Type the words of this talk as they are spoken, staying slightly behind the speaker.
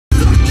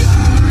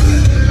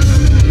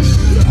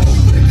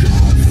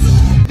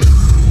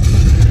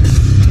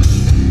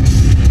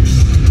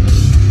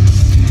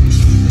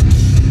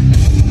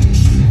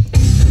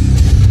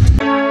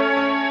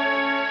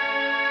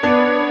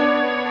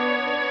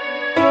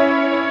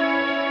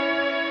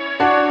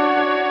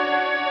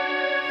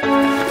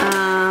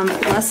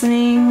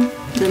lessening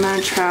the amount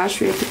of trash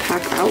we have to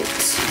pack out.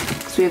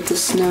 So we have to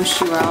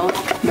snowshoe out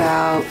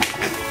about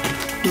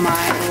a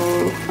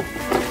mile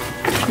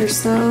or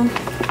so,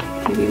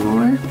 maybe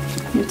more.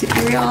 We have to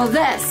carry all of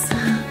this.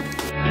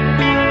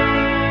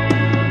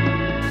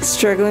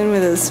 Struggling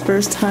with his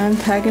first time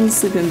packing a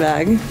sleeping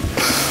bag.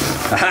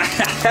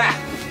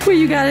 Where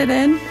you got it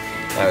in?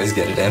 I always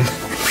get it in.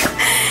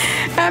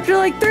 After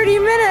like 30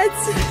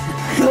 minutes.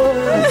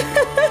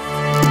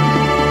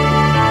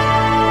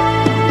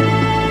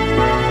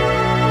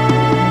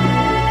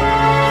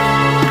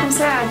 I'm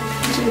sad.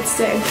 I should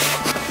stay.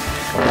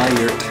 Bye,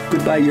 yurt.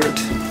 Goodbye, yurt.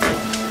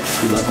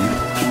 We love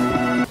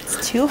you.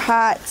 It's too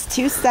hot. It's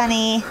too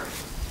sunny.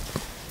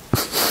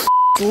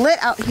 It's lit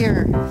out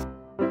here.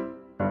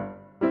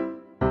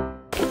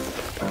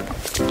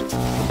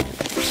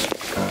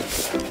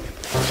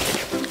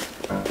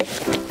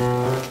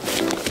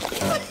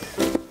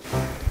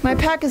 My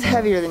pack is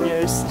heavier than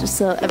yours, just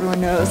so everyone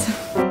knows.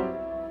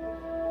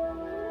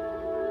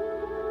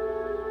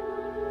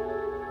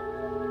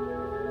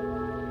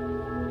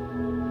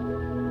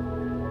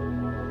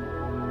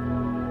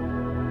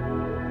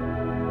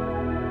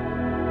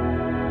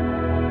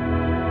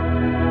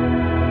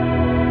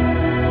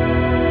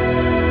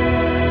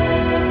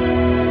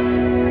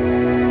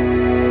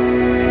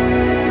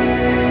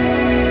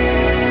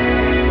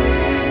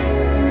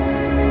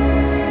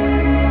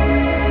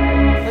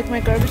 Like my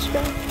garbage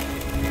bag?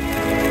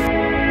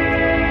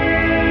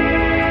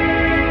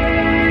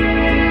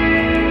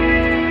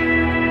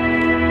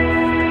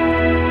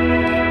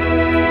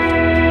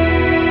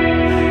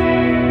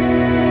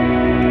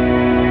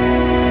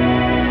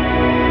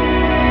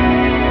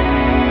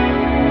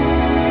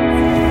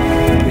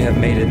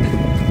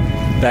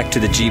 Back to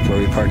the Jeep where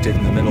we parked it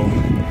in the middle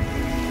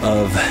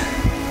of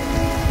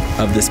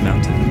this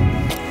mountain.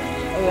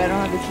 Oh, I don't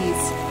have the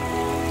keys.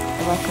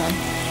 I left them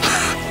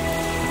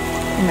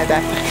in my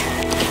backpack.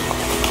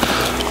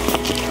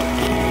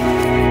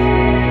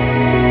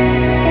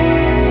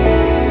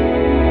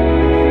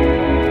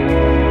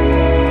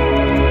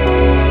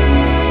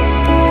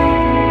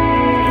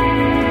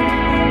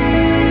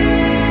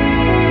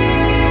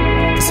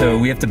 So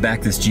we have to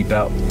back this Jeep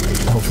out.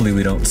 Hopefully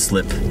we don't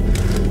slip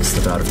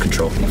out of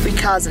control. If we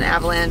cause an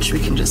avalanche, we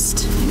can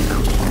just, you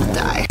know,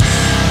 die.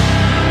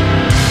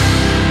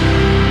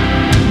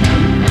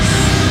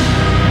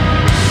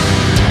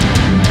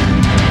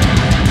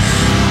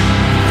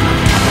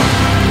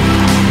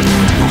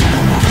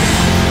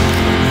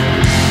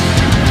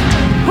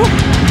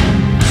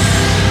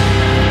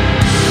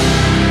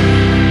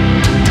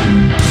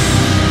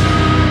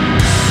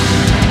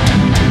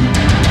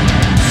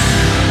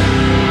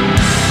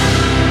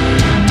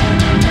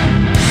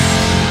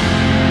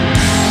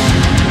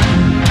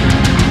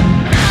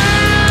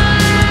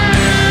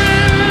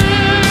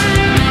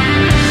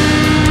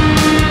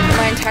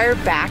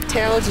 Back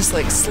tail just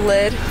like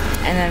slid,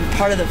 and then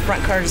part of the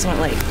front car just went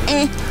like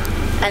and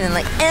then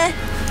like and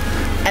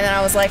then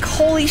I was like,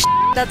 holy shit,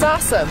 that's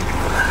awesome.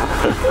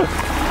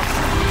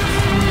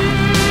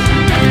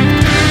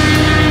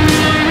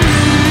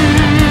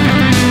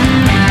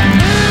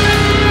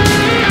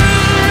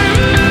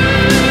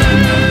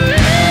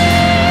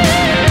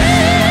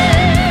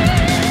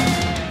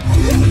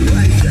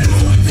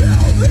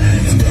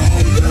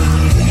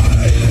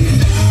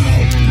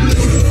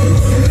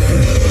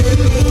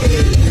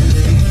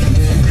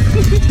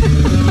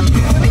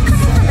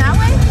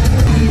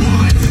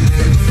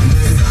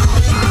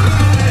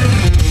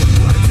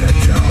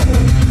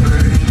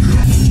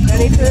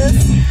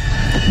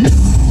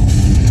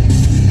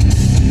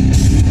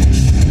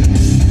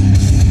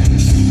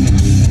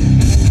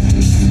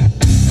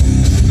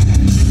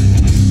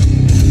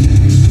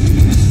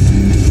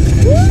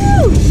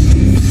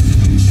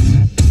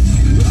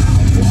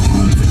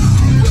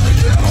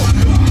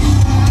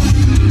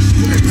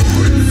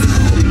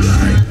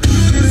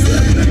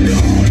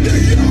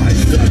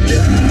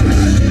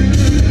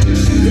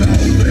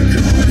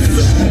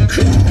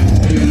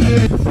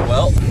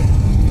 Well,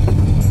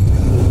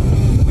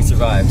 we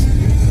survived.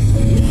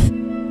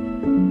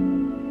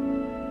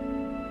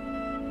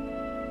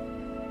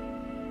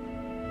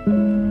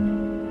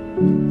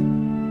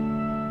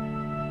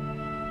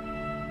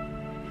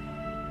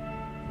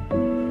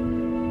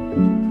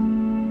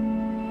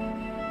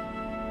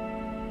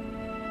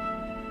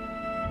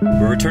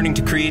 We're returning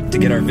to Creede to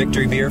get our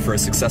victory beer for a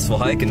successful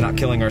hike and not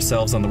killing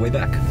ourselves on the way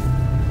back.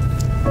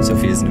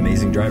 Sophie is an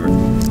amazing driver.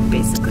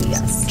 Basically,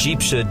 yes.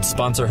 Jeep should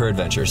sponsor her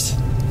adventures.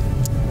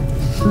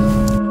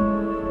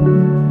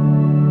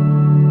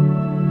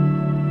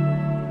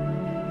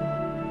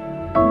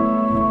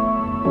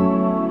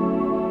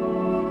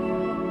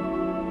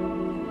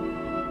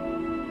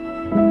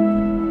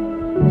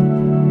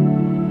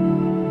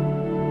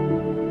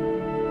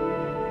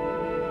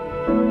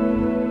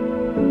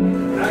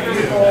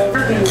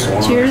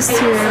 Cheers to,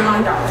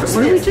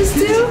 what did we just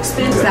do?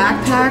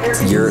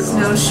 Backpacked Your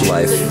snowshoe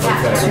life.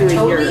 to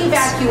a yurt.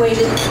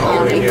 Evacuated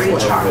and a great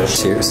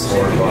charge. Cheers.